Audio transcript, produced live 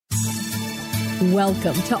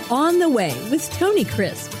Welcome to On the Way with Tony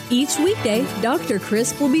Crisp. Each weekday, Dr.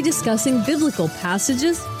 Crisp will be discussing biblical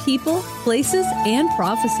passages, people, places, and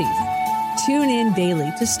prophecies. Tune in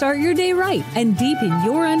daily to start your day right and deepen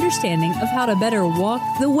your understanding of how to better walk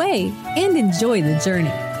the way and enjoy the journey.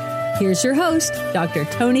 Here's your host, Dr.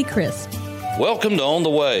 Tony Crisp. Welcome to On the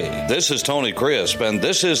Way. This is Tony Crisp, and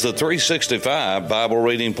this is the 365 Bible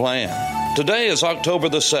Reading Plan. Today is October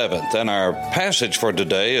the 7th, and our passage for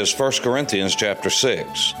today is 1 Corinthians chapter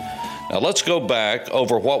 6. Now let's go back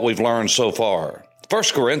over what we've learned so far. 1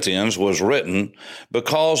 Corinthians was written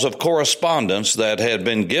because of correspondence that had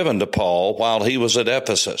been given to Paul while he was at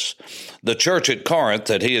Ephesus. The church at Corinth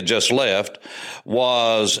that he had just left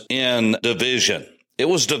was in division. It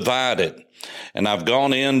was divided. And I've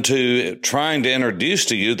gone into trying to introduce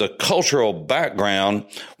to you the cultural background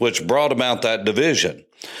which brought about that division.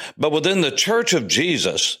 But within the Church of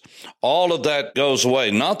Jesus, all of that goes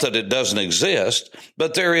away. Not that it doesn't exist,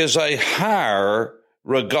 but there is a higher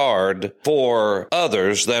regard for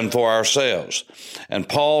others than for ourselves. And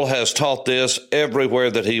Paul has taught this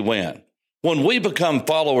everywhere that he went. When we become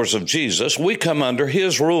followers of Jesus, we come under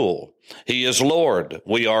his rule. He is Lord.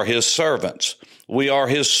 We are his servants. We are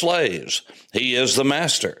his slaves. He is the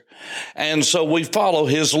master. And so we follow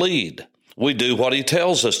his lead. We do what he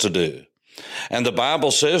tells us to do. And the Bible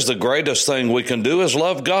says the greatest thing we can do is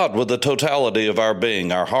love God with the totality of our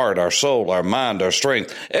being, our heart, our soul, our mind, our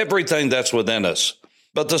strength, everything that's within us.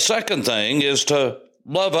 But the second thing is to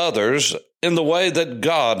love others in the way that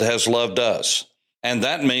God has loved us. And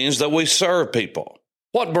that means that we serve people.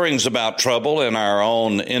 What brings about trouble in our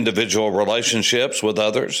own individual relationships with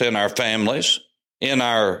others, in our families, in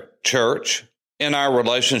our church, in our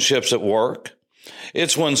relationships at work?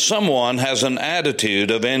 It's when someone has an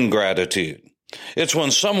attitude of ingratitude. It's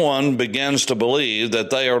when someone begins to believe that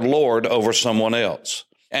they are Lord over someone else.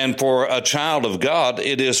 And for a child of God,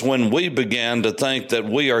 it is when we begin to think that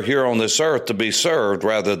we are here on this earth to be served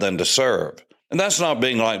rather than to serve. And that's not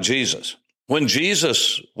being like Jesus. When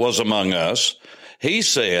Jesus was among us, he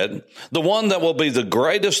said, "The one that will be the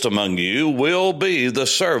greatest among you will be the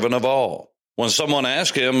servant of all." When someone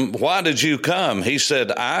asked him, "Why did you come?" he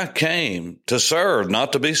said, "I came to serve,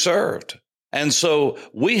 not to be served." And so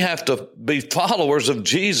we have to be followers of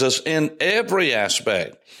Jesus in every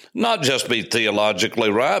aspect, not just be theologically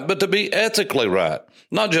right, but to be ethically right.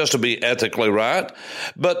 Not just to be ethically right,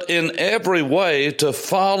 but in every way to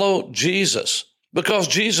follow Jesus, because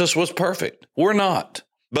Jesus was perfect. We're not.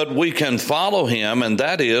 But we can follow him, and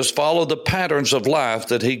that is follow the patterns of life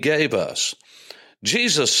that he gave us.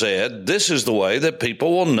 Jesus said, this is the way that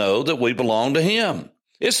people will know that we belong to him.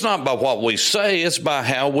 It's not by what we say, it's by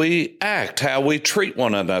how we act, how we treat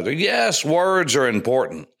one another. Yes, words are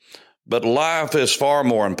important, but life is far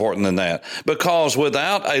more important than that, because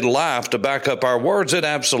without a life to back up our words, it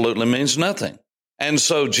absolutely means nothing. And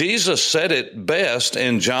so Jesus said it best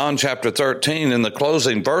in John chapter 13 in the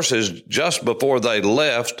closing verses just before they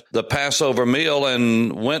left the Passover meal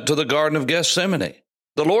and went to the Garden of Gethsemane.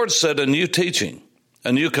 The Lord said, "A new teaching,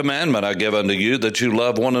 a new commandment I give unto you, that you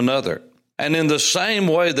love one another. And in the same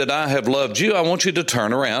way that I have loved you, I want you to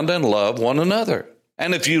turn around and love one another.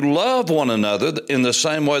 And if you love one another in the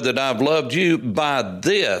same way that I've loved you, by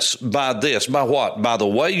what? By the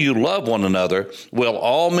way you love one another, will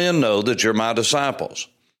all men know that you're my disciples."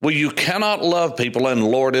 Well, you cannot love people and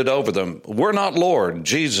lord it over them. We're not Lord.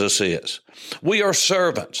 Jesus is. We are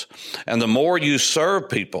servants. And the more you serve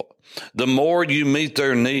people, the more you meet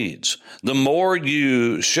their needs, the more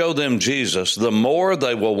you show them Jesus, the more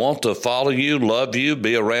they will want to follow you, love you,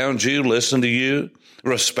 be around you, listen to you,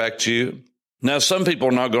 respect you. Now, some people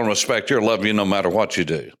are not going to respect you or love you no matter what you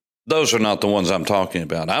do. Those are not the ones I'm talking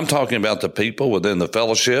about. I'm talking about the people within the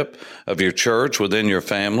fellowship of your church, within your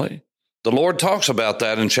family. The Lord talks about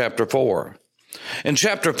that in chapter 4. In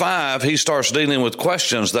chapter 5, he starts dealing with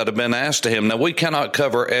questions that have been asked to him. Now, we cannot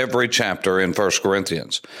cover every chapter in 1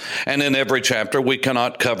 Corinthians. And in every chapter, we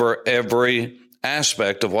cannot cover every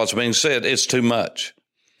aspect of what's being said. It's too much.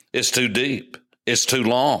 It's too deep. It's too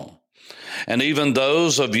long. And even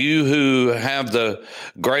those of you who have the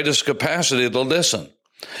greatest capacity to listen,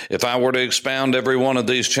 if I were to expound every one of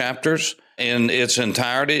these chapters in its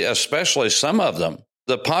entirety, especially some of them,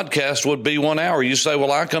 the podcast would be 1 hour. You say,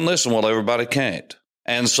 well, I can listen. Well, everybody can't.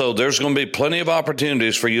 And so there's going to be plenty of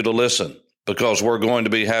opportunities for you to listen, because we're going to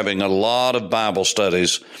be having a lot of Bible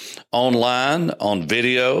studies online, on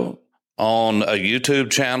video, on a YouTube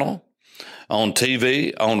channel, on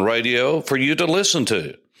TV, on radio, for you to listen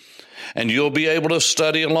to. And you'll be able to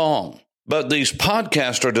study along. But these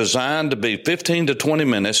podcasts are designed to be 15 to 20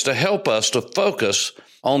 minutes to help us to focus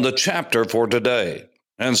on the chapter for today.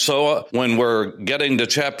 And so when we're getting to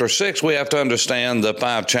chapter 6, we have to understand the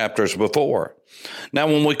 5 chapters before. Now,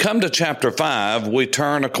 when we come to chapter 5, we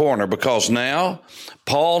turn a corner because now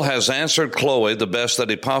Paul has answered Chloe the best that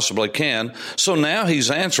he possibly can. So now he's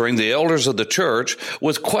answering the elders of the church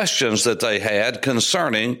with questions that they had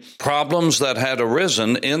concerning problems that had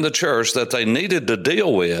arisen in the church that they needed to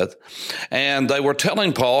deal with. And they were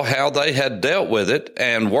telling Paul how they had dealt with it,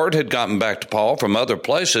 and word had gotten back to Paul from other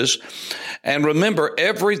places. And remember,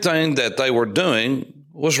 everything that they were doing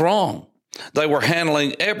was wrong. They were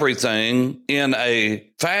handling everything in a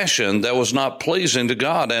fashion that was not pleasing to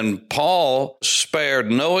God. And Paul spared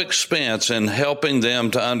no expense in helping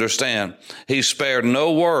them to understand. He spared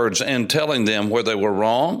no words in telling them where they were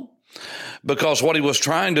wrong, because what he was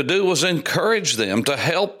trying to do was encourage them, to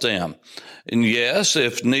help them. And yes,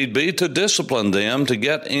 if need be, to discipline them to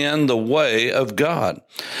get in the way of God.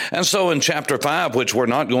 And so in chapter 5, which we're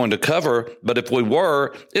not going to cover, but if we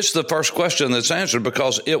were, it's the first question that's answered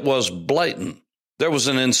because it was blatant. There was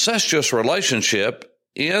an incestuous relationship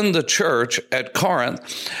in the church at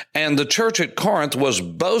Corinth, and the church at Corinth was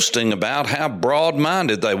boasting about how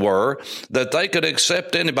broad-minded they were, that they could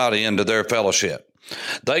accept anybody into their fellowship.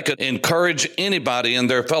 They could encourage anybody in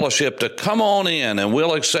their fellowship to come on in and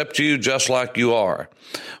we'll accept you just like you are.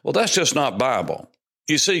 Well, that's just not Bible.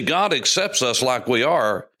 You see, God accepts us like we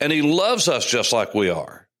are, and he loves us just like we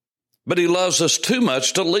are. But he loves us too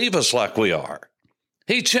much to leave us like we are.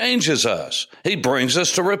 He changes us. He brings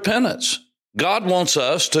us to repentance. God wants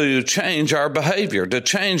us to change our behavior, to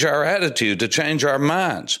change our attitude, to change our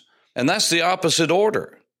minds. And that's the opposite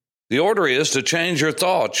order. The order is to change your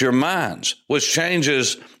thoughts, your minds, which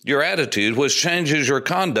changes your attitude, which changes your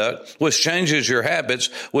conduct, which changes your habits,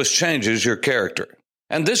 which changes your character.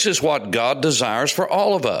 And this is what God desires for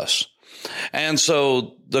all of us. And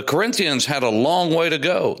so the Corinthians had a long way to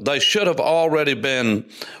go. They should have already been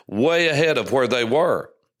way ahead of where they were.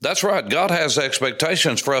 That's right. God has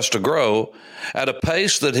expectations for us to grow at a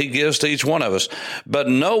pace that he gives to each one of us. But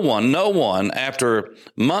no one, after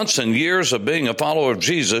months and years of being a follower of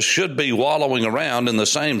Jesus, should be wallowing around in the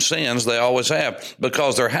same sins they always have,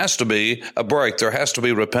 because there has to be a break. There has to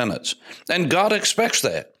be repentance. And God expects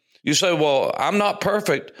that. You say, well, I'm not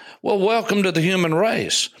perfect. Well, welcome to the human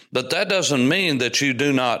race. But that doesn't mean that you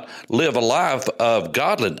do not live a life of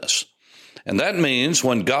godliness. And that means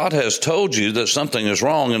when God has told you that something is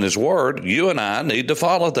wrong in his word, you and I need to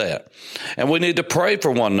follow that. And we need to pray for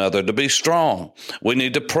one another to be strong. We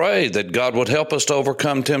need to pray that God would help us to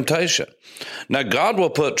overcome temptation. Now, God will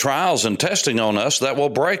put trials and testing on us that will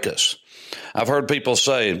break us. I've heard people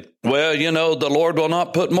say, well, the Lord will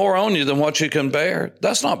not put more on you than what you can bear.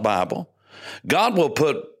 That's not Bible. God will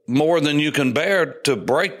put more than you can bear to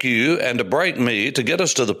break you and to break me, to get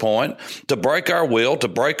us to the point, to break our will, to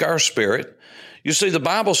break our spirit. You see, the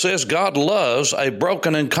Bible says God loves a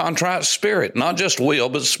broken and contrite spirit, not just will,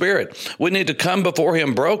 but spirit. We need to come before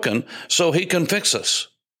him broken so he can fix us,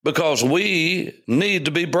 because we need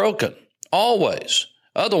to be broken always.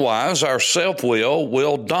 Otherwise, our self-will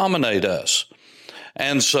will dominate us.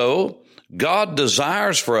 And so God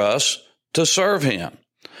desires for us to serve him.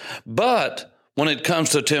 But when it comes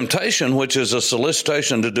to temptation, which is a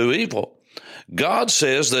solicitation to do evil, God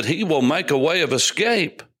says that he will make a way of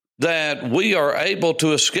escape, that we are able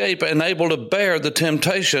to escape and able to bear the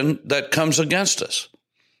temptation that comes against us.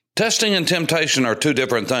 Testing and temptation are two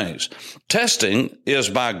different things. Testing is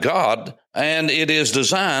by God, and it is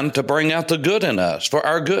designed to bring out the good in us, for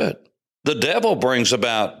our good. The devil brings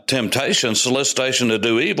about temptation, solicitation to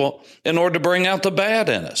do evil, in order to bring out the bad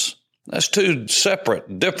in us. That's two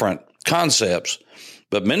separate, different concepts,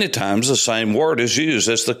 but many times the same word is used.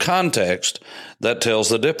 It's the context that tells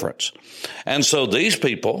the difference. And so these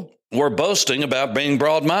people were boasting about being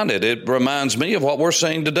broad-minded. It reminds me of what we're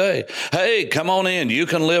seeing today. Hey, come on in. You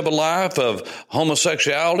can live a life of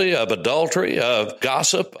homosexuality, of adultery, of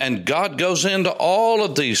gossip, and God goes into all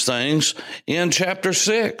of these things in chapter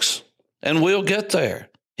 6, and we'll get there.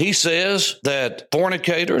 He says that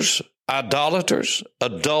fornicators, idolaters,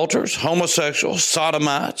 adulterers, homosexuals,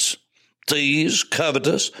 sodomites, thieves,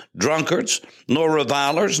 covetous, drunkards, nor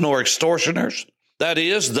revilers, nor extortioners. That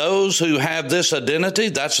is, those who have this identity,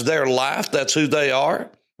 that's their life, that's who they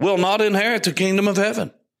are, will not inherit the kingdom of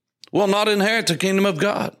heaven, will not inherit the kingdom of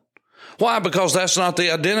God. Why? Because that's not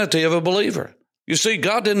the identity of a believer. You see,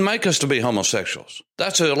 God didn't make us to be homosexuals.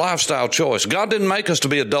 That's a lifestyle choice. God didn't make us to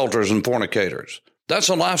be adulterers and fornicators. That's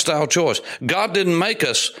a lifestyle choice. God didn't make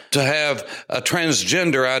us to have a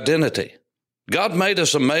transgender identity. God made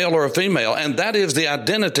us a male or a female, and that is the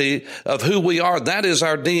identity of who we are. That is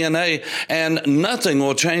our DNA, and nothing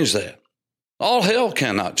will change that. All hell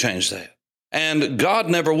cannot change that. And God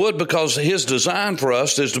never would, because his design for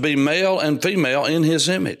us is to be male and female in his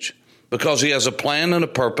image, because he has a plan and a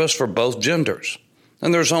purpose for both genders.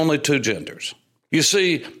 And there's only two genders. You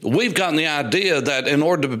see, we've gotten the idea that in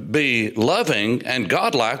order to be loving and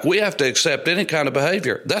godlike, we have to accept any kind of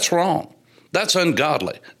behavior. That's wrong. That's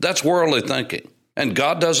ungodly. That's worldly thinking. And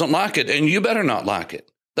God doesn't like it, and you better not like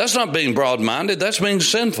it. That's not being broad-minded. That's being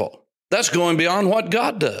sinful. That's going beyond what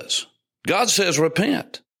God does. God says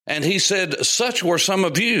repent. And he said, such were some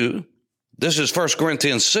of you. This is 1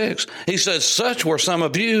 Corinthians 6. He said, such were some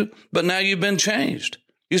of you, but now you've been changed.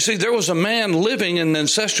 You see, there was a man living in an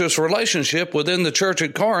incestuous relationship within the church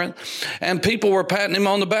at Corinth, and people were patting him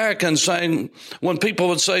on the back and saying, when people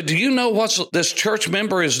would say, do you know what this church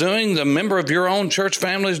member is doing, the member of your own church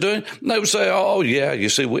family is doing? And they would say, oh, yeah, you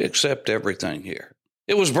see, we accept everything here.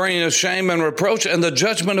 It was bringing us shame and reproach and the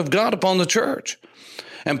judgment of God upon the church.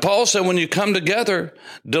 And Paul said, when you come together,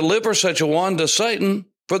 deliver such a one to Satan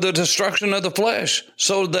for the destruction of the flesh,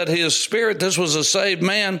 so that his spirit, this was a saved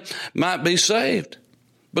man, might be saved,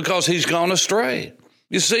 because he's gone astray.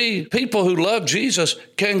 You see, people who love Jesus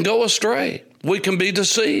can go astray. We can be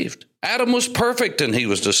deceived. Adam was perfect and he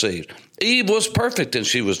was deceived. Eve was perfect and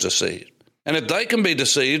she was deceived. And if they can be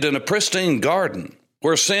deceived in a pristine garden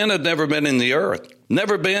where sin had never been in the earth,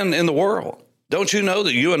 never been in the world, don't you know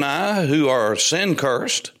that you and I, who are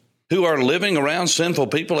sin-cursed, who are living around sinful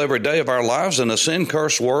people every day of our lives in a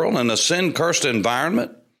sin-cursed world, in a sin-cursed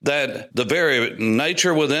environment, that the very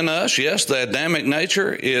nature within us, yes, the Adamic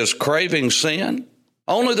nature, is craving sin?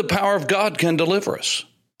 Only the power of God can deliver us.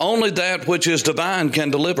 Only that which is divine can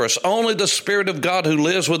deliver us. Only the Spirit of God who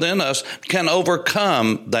lives within us can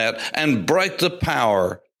overcome that and break the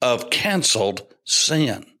power of canceled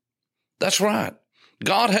sin. That's right.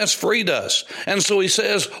 God has freed us. And so he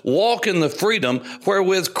says, walk in the freedom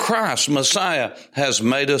wherewith Christ, Messiah, has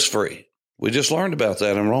made us free. We just learned about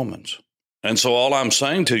that in Romans. And so all I'm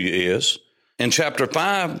saying to you is, in chapter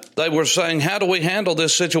 5, they were saying, how do we handle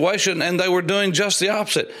this situation? And they were doing just the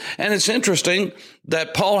opposite. And it's interesting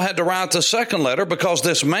that Paul had to write the second letter, because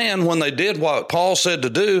this man, when they did what Paul said to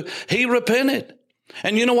do, he repented.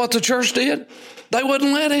 And you know what the church did? They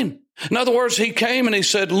wouldn't let him. In other words, he came and he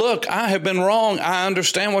said, look, I have been wrong. I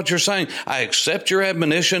understand what you're saying. I accept your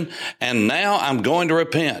admonition, and now I'm going to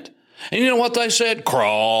repent. And you know what they said?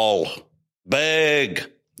 Crawl,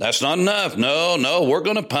 beg. That's not enough. No, we're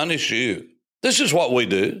going to punish you. This is what we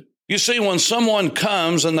do. You see, when someone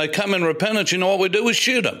comes and they come in repentance, you know what we do? We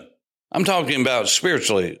shoot them. I'm talking about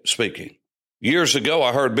spiritually speaking. Years ago,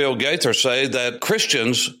 I heard Bill Gaither say that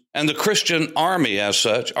Christians and the Christian army as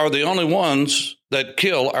such are the only ones that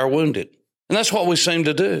kill our wounded. And that's what we seem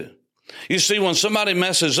to do. You see, when somebody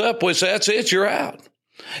messes up, we say, that's it, you're out.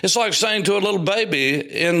 It's like saying to a little baby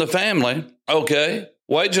in the family, okay,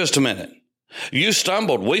 wait just a minute. You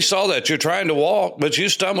stumbled. We saw that. You're trying to walk, but you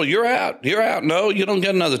stumbled. You're out. You're out. No, you don't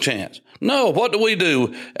get another chance. No, what do we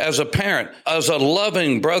do as a parent, as a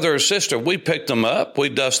loving brother or sister? We pick them up, we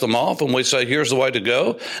dust them off, and we say, here's the way to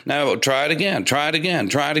go. Now try it again, try it again,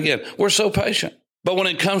 try it again. We're so patient. But when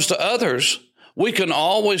it comes to others, we can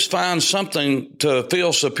always find something to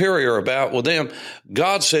feel superior about with them.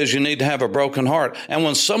 God says you need to have a broken heart. And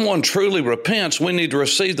when someone truly repents, we need to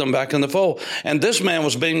receive them back in the fold. And this man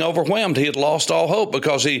was being overwhelmed. He had lost all hope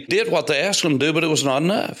because he did what they asked him to do, but it was not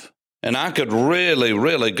enough. And I could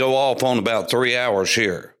really go off on about 3 hours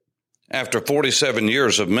here after 47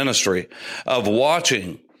 years of ministry, of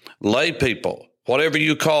watching lay people, whatever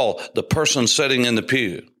you call the person sitting in the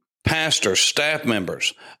pew, pastors, staff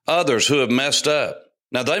members, others who have messed up.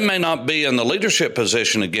 Now, they may not be in the leadership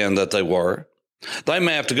position again that they were. They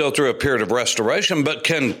may have to go through a period of restoration, but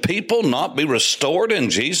can people not be restored in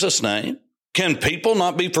Jesus' name? Can people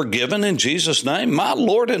not be forgiven in Jesus' name? My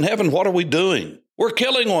Lord in heaven, what are we doing? We're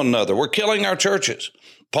killing one another. We're killing our churches.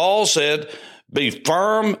 Paul said, be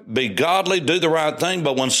firm, be godly, do the right thing,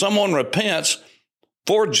 but when someone repents,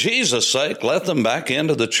 for Jesus' sake, let them back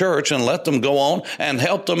into the church and let them go on and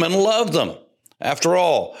help them and love them. After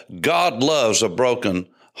all, God loves a broken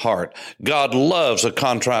heart. God loves a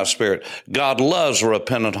contrite spirit. God loves a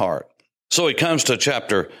repentant heart. So he comes to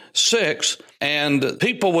chapter 6, and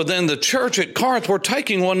people within the church at Corinth were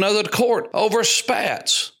taking one another to court over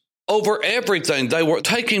spats, over everything. They were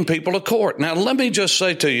taking people to court. Now, let me just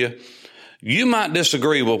say to you, you might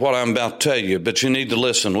disagree with what I'm about to tell you, but you need to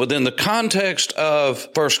listen. Within the context of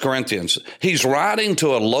 1 Corinthians, he's writing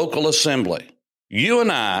to a local assembly. You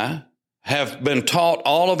and I have been taught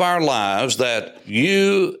all of our lives that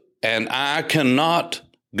you and I cannot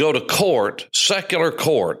go to court, secular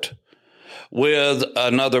court, with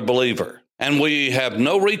another believer. And we have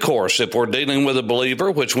no recourse if we're dealing with a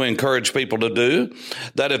believer, which we encourage people to do,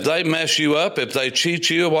 that if they mess you up, if they cheat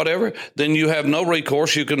you or whatever, then you have no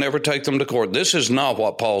recourse. You can never take them to court. This is not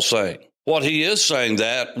what Paul's saying. What he is saying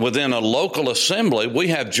that within a local assembly, we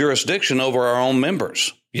have jurisdiction over our own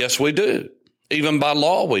members. Yes, we do. Even by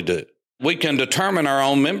law, we do. We can determine our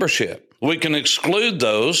own membership. We can exclude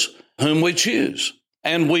those whom we choose.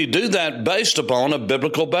 And we do that based upon a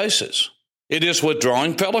biblical basis. It is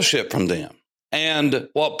withdrawing fellowship from them. And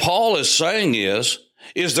what Paul is saying is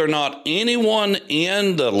there not anyone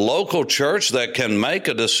in the local church that can make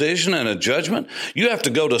a decision and a judgment? You have to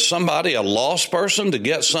go to somebody, a lost person, to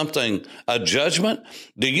get something, a judgment?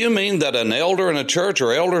 Do you mean that an elder in a church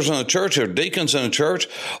or elders in a church or deacons in a church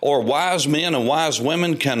or wise men and wise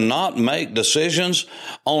women cannot make decisions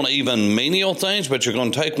on even menial things, but you're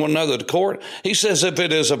going to take one another to court? He says if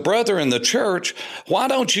it is a brother in the church, why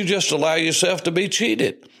don't you just allow yourself to be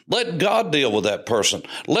cheated? Let God deal with that person.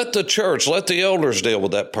 Let the church, let the elders deal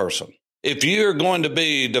with that person. If you're going to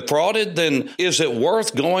be defrauded, then is it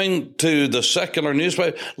worth going to the secular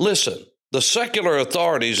newspaper? Listen, the secular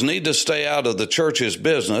authorities need to stay out of the church's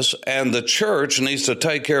business, and the church needs to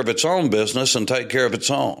take care of its own business and take care of its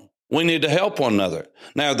own. We need to help one another.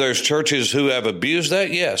 Now, there's churches who have abused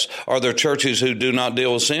that? Yes. Are there churches who do not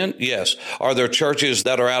deal with sin? Yes. Are there churches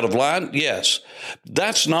that are out of line? Yes.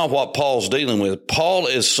 That's not what Paul's dealing with. Paul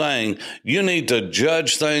is saying you need to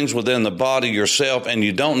judge things within the body yourself, and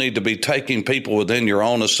you don't need to be taking people within your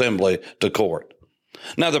own assembly to court.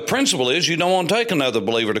 Now, the principle is you don't want to take another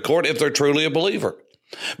believer to court if they're truly a believer.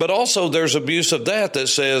 But also there's abuse of that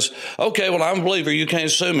says, okay, well, I'm a believer. You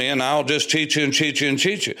can't sue me and I'll just cheat you and cheat you and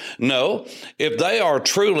cheat you. No, if they are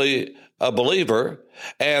truly a believer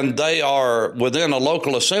and they are within a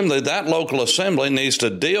local assembly, that local assembly needs to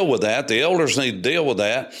deal with that. The elders need to deal with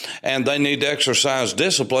that, and they need to exercise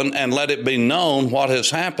discipline and let it be known what has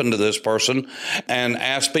happened to this person and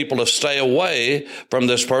ask people to stay away from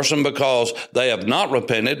this person because they have not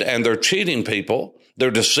repented and they're cheating people. They're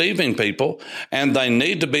deceiving people, and they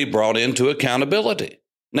need to be brought into accountability.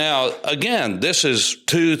 Now, again, this is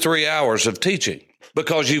 2-3 hours of teaching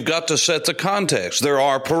because you've got to set the context. There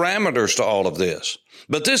are parameters to all of this.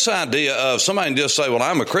 But this idea of somebody can just say, well,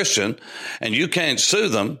 I'm a Christian, and you can't sue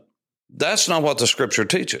them, that's not what the Scripture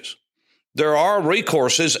teaches. There are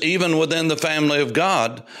recourses even within the family of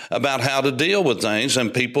God about how to deal with things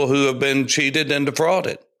and people who have been cheated and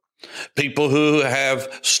defrauded, people who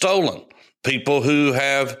have stolen, people who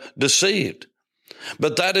have deceived.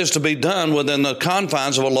 But that is to be done within the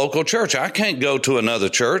confines of a local church. I can't go to another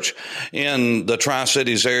church in the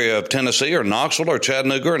Tri-Cities area of Tennessee or Knoxville or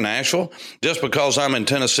Chattanooga or Nashville just because I'm in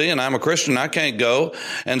Tennessee and I'm a Christian. I can't go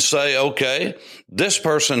and say, okay, this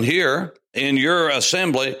person here in your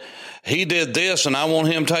assembly, he did this and I want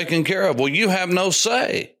him taken care of. Well, you have no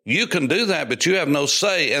say. You can do that, but you have no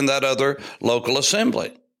say in that other local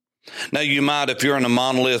assembly. Now, you might, if you're in a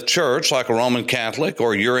monolith church like a Roman Catholic,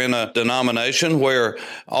 or you're in a denomination where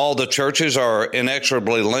all the churches are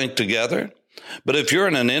inexorably linked together. But if you're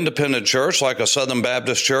in an independent church like a Southern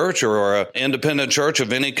Baptist church or an independent church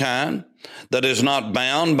of any kind that is not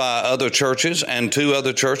bound by other churches and to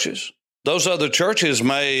other churches, those other churches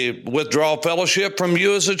may withdraw fellowship from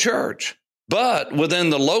you as a church. But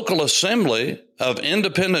within the local assembly of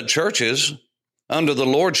independent churches, under the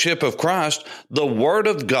lordship of Christ, the Word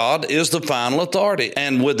of God is the final authority.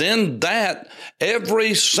 And within that,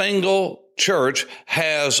 every single church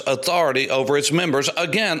has authority over its members.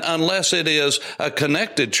 Again, unless it is a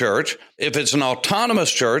connected church. If it's an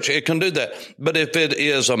autonomous church, it can do that. But if it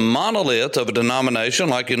is a monolith of a denomination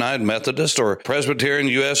like United Methodist or Presbyterian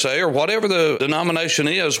USA or whatever the denomination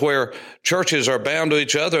is where churches are bound to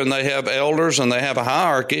each other and they have elders and they have a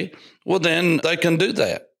hierarchy, well, then they can do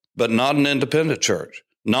that. But not an independent church,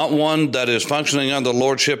 not one that is functioning under the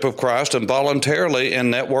lordship of Christ and voluntarily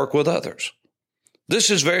in network with others. This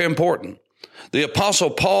is very important. The Apostle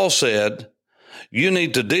Paul said, you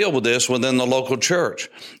need to deal with this within the local church,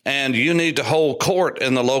 and you need to hold court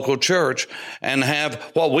in the local church and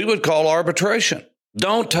have what we would call arbitration.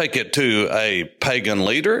 Don't take it to a pagan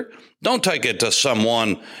leader. Don't take it to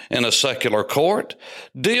someone in a secular court.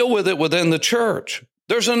 Deal with it within the church.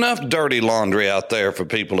 There's enough dirty laundry out there for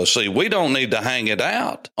people to see. We don't need to hang it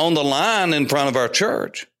out on the line in front of our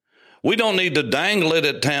church. We don't need to dangle it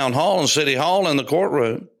at town hall and city hall in the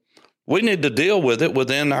courtroom. We need to deal with it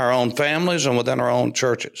within our own families and within our own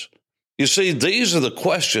churches. You see, these are the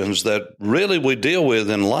questions that really we deal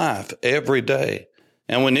with in life every day.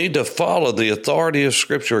 And we need to follow the authority of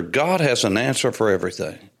Scripture. God has an answer for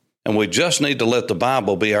everything. And we just need to let the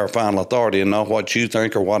Bible be our final authority and not what you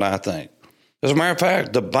think or what I think. As a matter of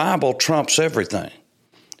fact, the Bible trumps everything.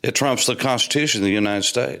 It trumps the Constitution of the United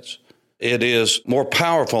States. It is more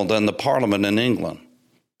powerful than the Parliament in England.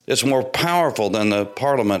 It's more powerful than the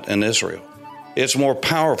Parliament in Israel. It's more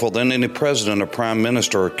powerful than any president or prime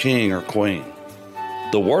minister or king or queen.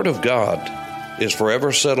 The Word of God is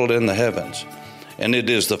forever settled in the heavens, and it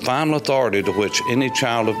is the final authority to which any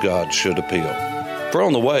child of God should appeal. For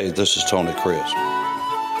On the Way, this is Tony Crisp.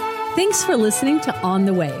 Thanks for listening to On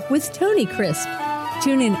the Way with Tony Crisp.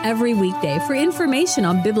 Tune in every weekday for information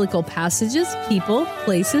on biblical passages, people,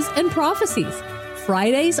 places, and prophecies.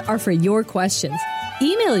 Fridays are for your questions.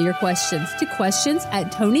 Email your questions to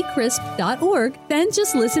questions@tonycrisp.org. Then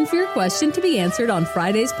just listen for your question to be answered on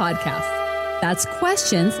Friday's podcast. That's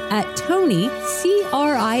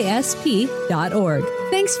questions@tonycrisp.org.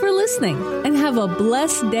 Thanks for listening and have a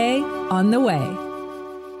blessed day on the way.